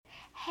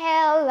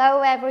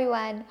Hello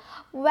everyone.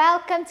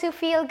 Welcome to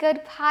Feel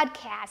Good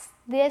Podcast.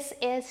 This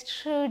is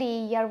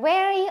Trudy, your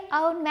very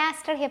own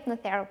master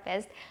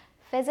hypnotherapist,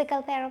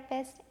 physical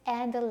therapist,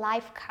 and a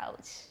life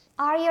coach.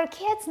 Are your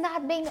kids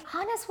not being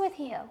honest with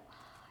you?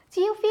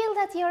 Do you feel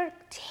that your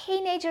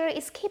teenager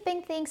is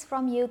keeping things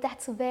from you?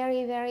 That's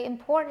very, very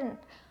important.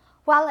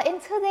 Well, in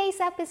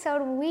today's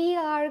episode, we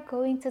are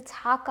going to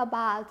talk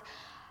about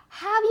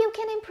how you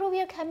can improve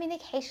your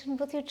communication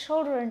with your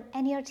children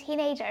and your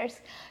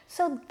teenagers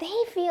so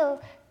they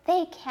feel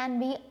they can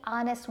be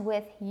honest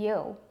with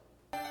you.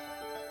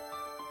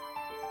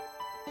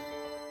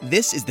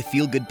 This is the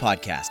Feel Good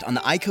Podcast on the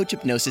iCoach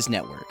Hypnosis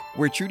Network,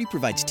 where Trudy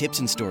provides tips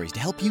and stories to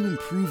help you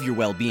improve your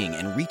well-being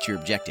and reach your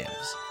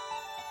objectives.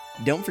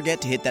 Don't forget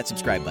to hit that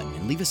subscribe button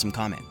and leave us some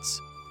comments.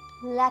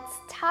 Let's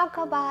talk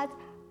about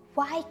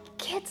why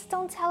kids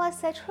don't tell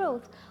us the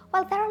truth.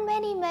 Well, there are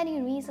many,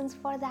 many reasons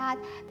for that.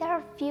 There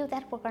are a few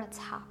that we're going to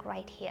talk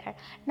right here.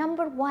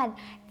 Number one,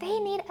 they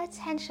need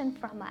attention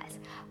from us.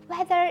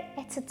 Whether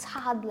it's a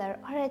toddler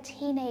or a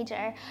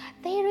teenager,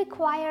 they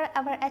require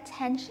our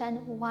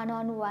attention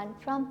one-on-one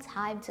from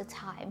time to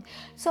time.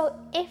 So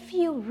if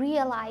you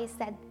realize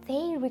that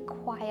they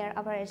require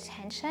our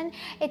attention,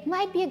 it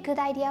might be a good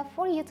idea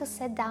for you to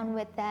sit down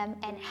with them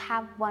and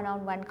have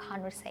one-on-one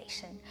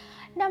conversation.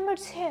 Number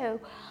two,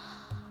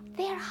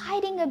 they're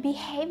hiding a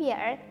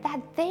behavior that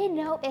they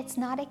know it's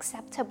not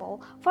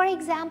acceptable. For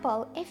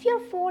example, if you're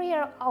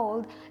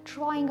 4-year-old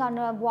drawing on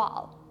a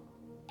wall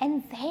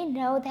and they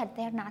know that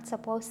they're not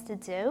supposed to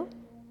do,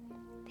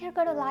 they're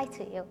going to lie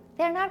to you.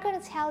 They're not going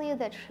to tell you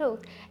the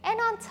truth. And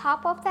on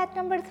top of that,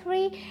 number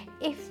three,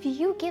 if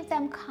you give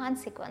them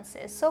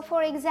consequences. So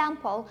for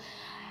example,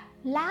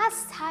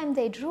 last time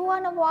they drew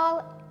on a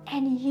wall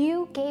and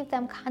you gave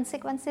them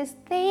consequences,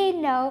 they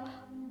know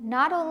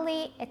not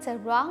only it's a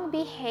wrong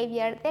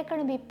behavior, they're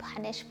going to be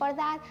punished for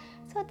that,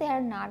 so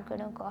they're not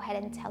going to go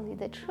ahead and tell you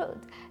the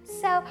truth.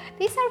 So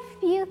these are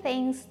few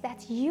things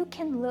that you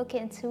can look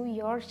into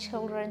your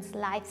children's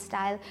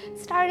lifestyle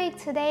starting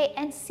today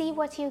and see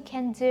what you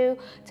can do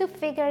to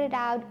figure it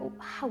out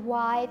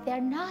why they're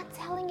not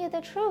telling you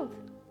the truth.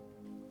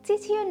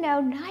 Did you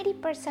know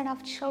 90%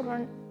 of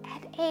children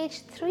at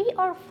age 3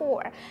 or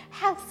 4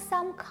 have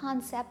some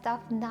concept of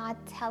not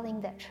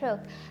telling the truth?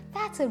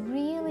 That's a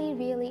really,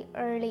 really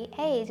early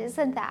age,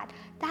 isn't that?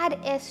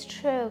 That is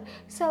true.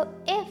 So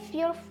if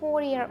your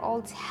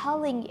 4-year-old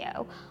telling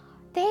you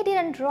they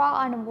didn't draw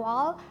on a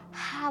wall,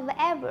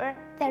 however,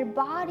 their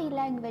body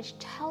language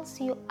tells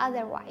you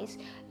otherwise,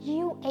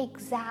 you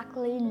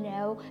exactly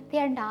know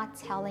they're not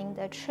telling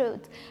the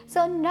truth.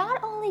 So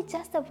not only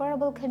just the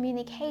verbal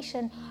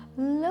communication,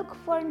 look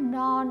for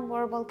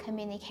non-verbal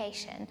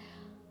communication.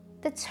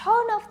 The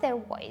tone of their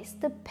voice,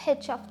 the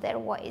pitch of their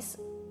voice.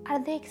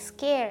 Are they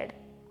scared?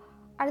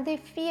 Are they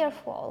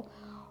fearful?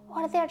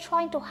 Or they're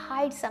trying to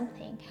hide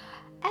something?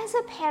 As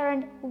a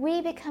parent, we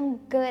become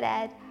good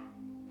at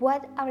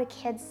what our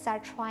kids are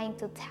trying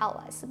to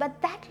tell us,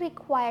 but that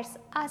requires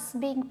us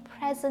being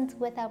present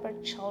with our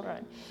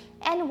children.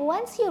 And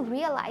once you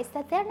realize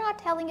that they're not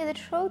telling you the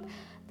truth,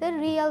 the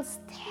real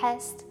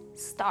test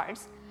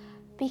starts,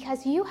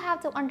 because you have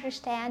to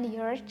understand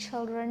your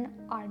children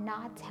are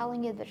not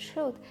telling you the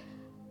truth,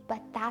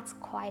 but that's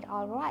quite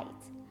all right.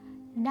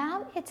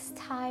 Now it's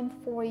time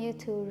for you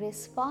to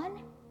respond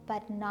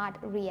but not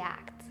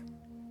react.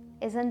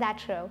 Isn't that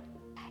true?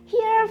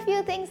 Here are a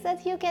few things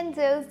that you can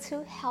do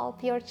to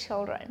help your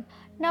children.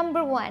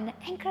 Number one,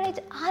 encourage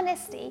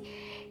honesty.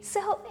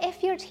 So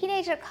if your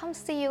teenager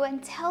comes to you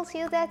and tells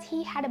you that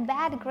he had a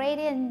bad grade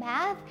in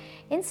math,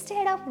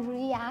 instead of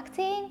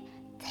reacting,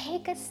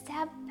 take a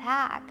step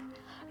back,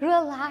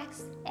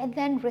 relax, and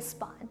then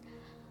respond.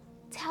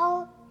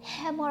 Tell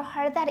him or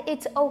her that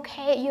it's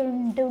okay,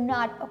 you do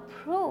not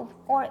approve,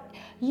 or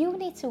you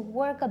need to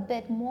work a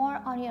bit more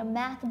on your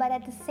math, but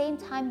at the same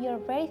time you're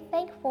very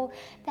thankful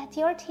that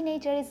your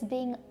teenager is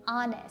being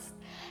honest.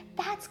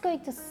 That's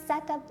going to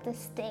set up the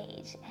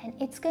stage, and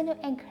it's going to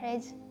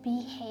encourage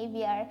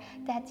behavior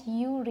that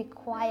you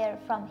require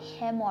from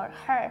him or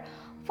her.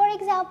 For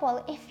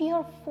example, if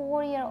your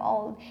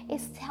 4-year-old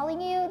is telling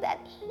you that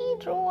he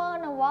drew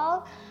on a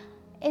wall,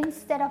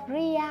 instead of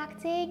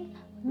reacting,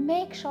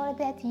 make sure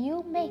that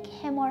you make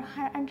him or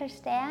her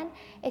understand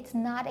it's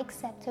not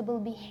acceptable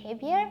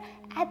behavior.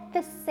 At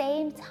the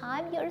same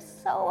time, you're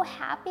so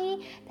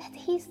happy that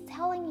he's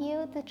telling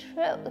you the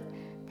truth.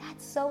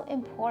 That's so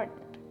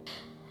important.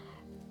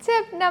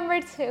 Tip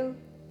number 2,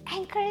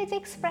 encourage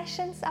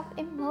expressions of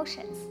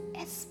emotions,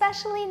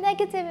 especially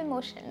negative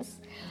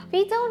emotions.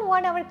 We don't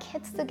want our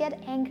kids to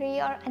get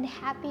angry or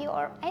unhappy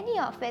or any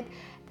of it.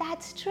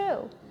 That's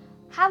true.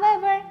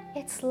 However,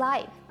 it's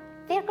life.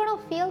 They're going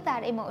to feel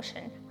that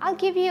emotion. I'll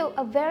give you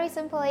a very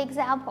simple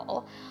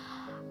example.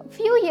 A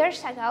few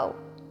years ago,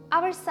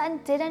 our son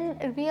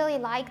didn't really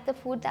like the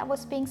food that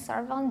was being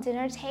served on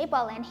dinner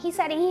table, and he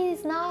said he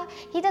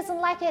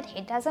doesn't like it,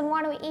 he doesn't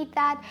want to eat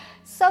that.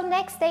 So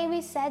next day we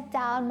sat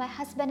down, my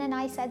husband and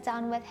I sat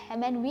down with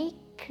him, and we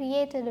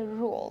created a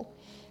rule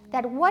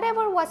that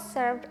whatever was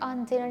served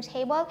on dinner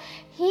table,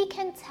 he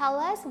can tell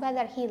us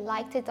whether he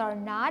liked it or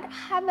not.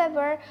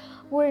 However,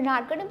 we're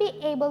not going to be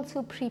able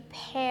to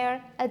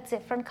prepare a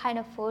different kind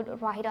of food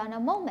right on a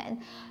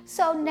moment.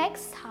 So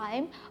next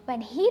time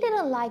when he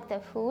didn't like the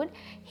food,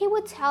 he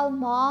would tell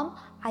Mom,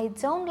 I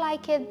don't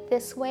like it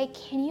this way.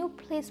 Can you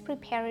please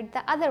prepare it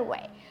the other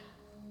way?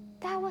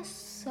 That was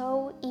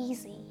so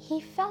easy.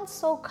 He felt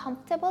so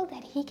comfortable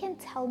that he can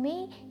tell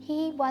me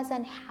he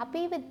wasn't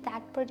happy with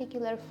that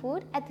particular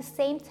food. At the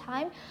same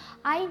time,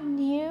 I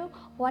knew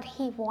what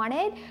he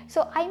wanted,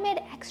 so I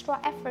made extra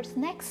efforts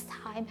next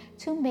time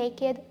to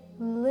make it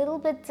a little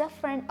bit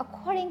different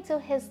according to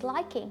his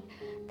liking.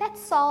 That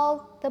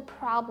solved the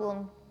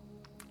problem.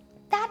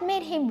 That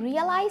made him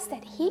realize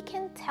that he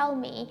can tell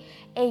me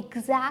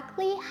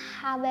exactly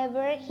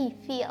however he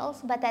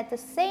feels, but at the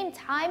same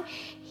time,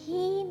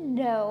 he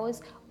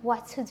knows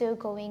what to do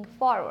going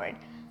forward.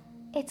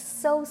 It's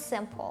so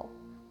simple.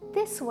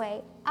 This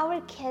way,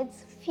 our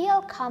kids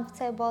feel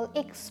comfortable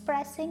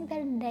expressing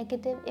their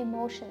negative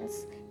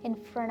emotions in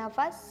front of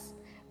us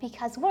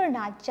because we're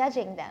not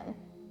judging them.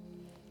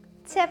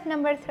 Tip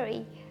number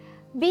 3,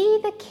 be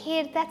the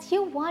kid that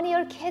you want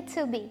your kid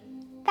to be.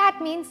 That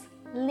means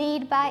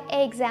lead by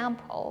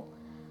example.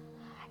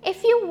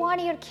 If you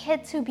want your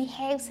kid to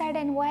behave a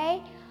certain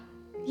way,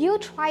 you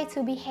try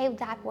to behave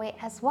that way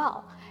as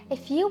well.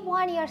 If you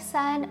want your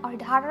son or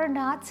daughter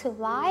not to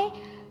lie,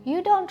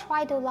 you don't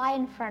try to lie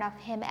in front of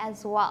him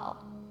as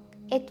well.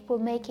 It will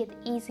make it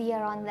easier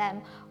on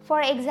them.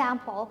 For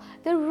example,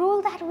 the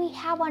rule that we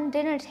have on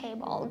dinner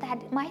table,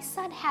 that my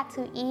son had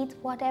to eat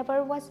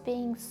whatever was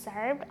being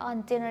served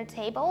on dinner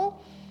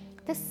table,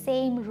 the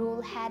same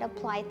rule had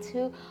applied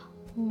to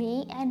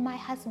me and my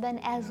husband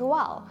as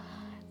well.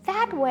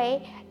 That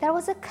way, there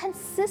was a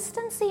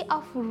consistency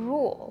of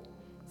rule.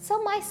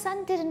 So my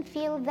son didn't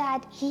feel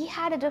that he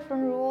had a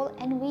different rule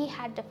and we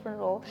had different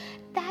rule.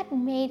 That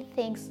made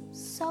things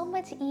so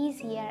much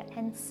easier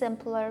and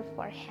simpler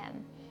for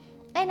him.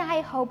 And I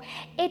hope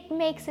it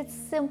makes it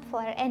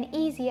simpler and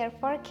easier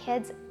for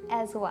kids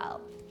as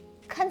well.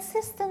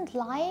 Consistent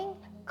lying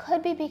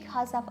could be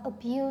because of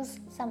abuse,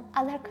 some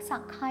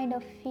kind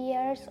of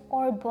fears,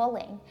 or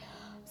bullying.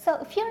 So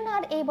if you're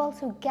not able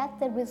to get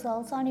the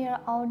results on your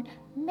own,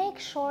 make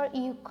sure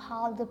you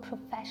call the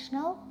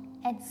professional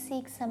and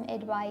seek some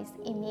advice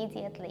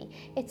immediately.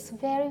 It's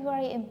very,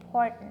 very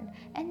important,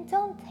 and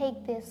don't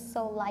take this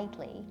so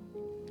lightly.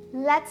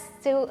 Let's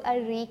do a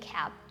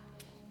recap.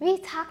 We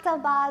talked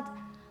about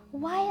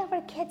why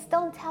our kids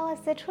don't tell us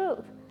the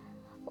truth.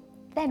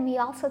 Then we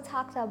also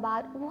talked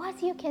about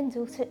what you can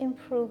do to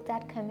improve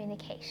that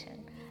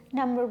communication.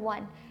 Number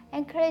 1,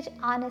 encourage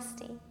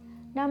honesty.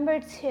 Number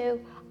 2,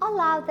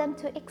 allow them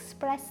to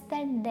express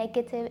their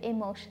negative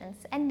emotions.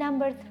 And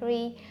number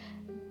 3,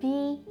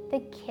 be the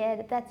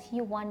kid that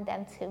you want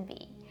them to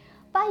be.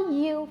 By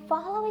you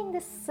following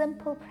these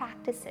simple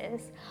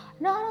practices,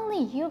 not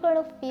only you're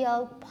going to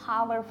feel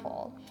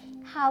powerful,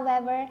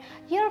 however,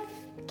 your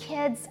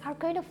kids are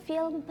going to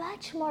feel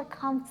much more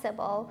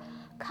comfortable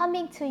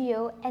coming to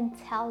you and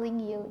telling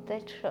you the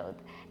truth.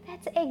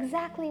 That's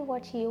exactly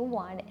what you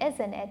want,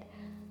 isn't it?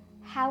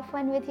 Have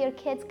fun with your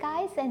kids,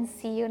 guys, and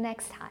see you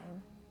next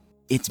time.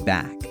 It's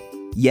back.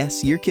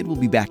 Yes, your kid will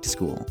be back to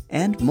school,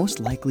 and most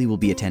likely will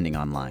be attending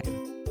online.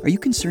 Are you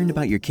concerned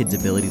about your kid's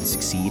ability to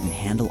succeed and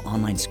handle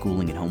online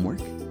schooling and homework?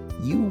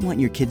 You want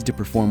your kids to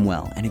perform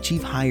well and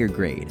achieve higher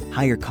grade,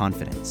 higher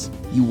confidence.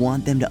 You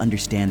want them to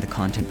understand the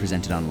content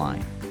presented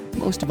online.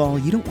 Most of all,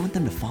 you don't want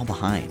them to fall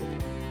behind.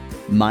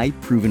 My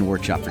Proven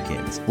Workshop for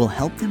Kids will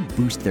help them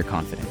boost their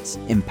confidence,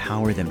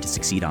 empower them to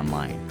succeed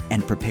online,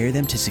 and prepare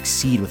them to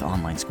succeed with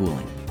online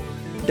schooling.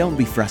 Don't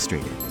be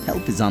frustrated.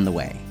 Help is on the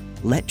way.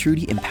 Let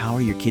Trudy empower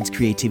your kids'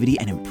 creativity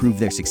and improve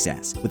their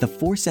success with a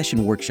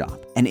 4-session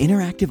workshop, an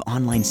interactive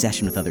online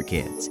session with other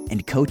kids,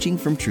 and coaching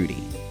from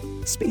Trudy.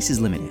 Space is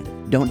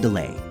limited. Don't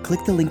delay.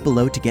 Click the link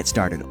below to get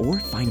started or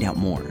find out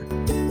more.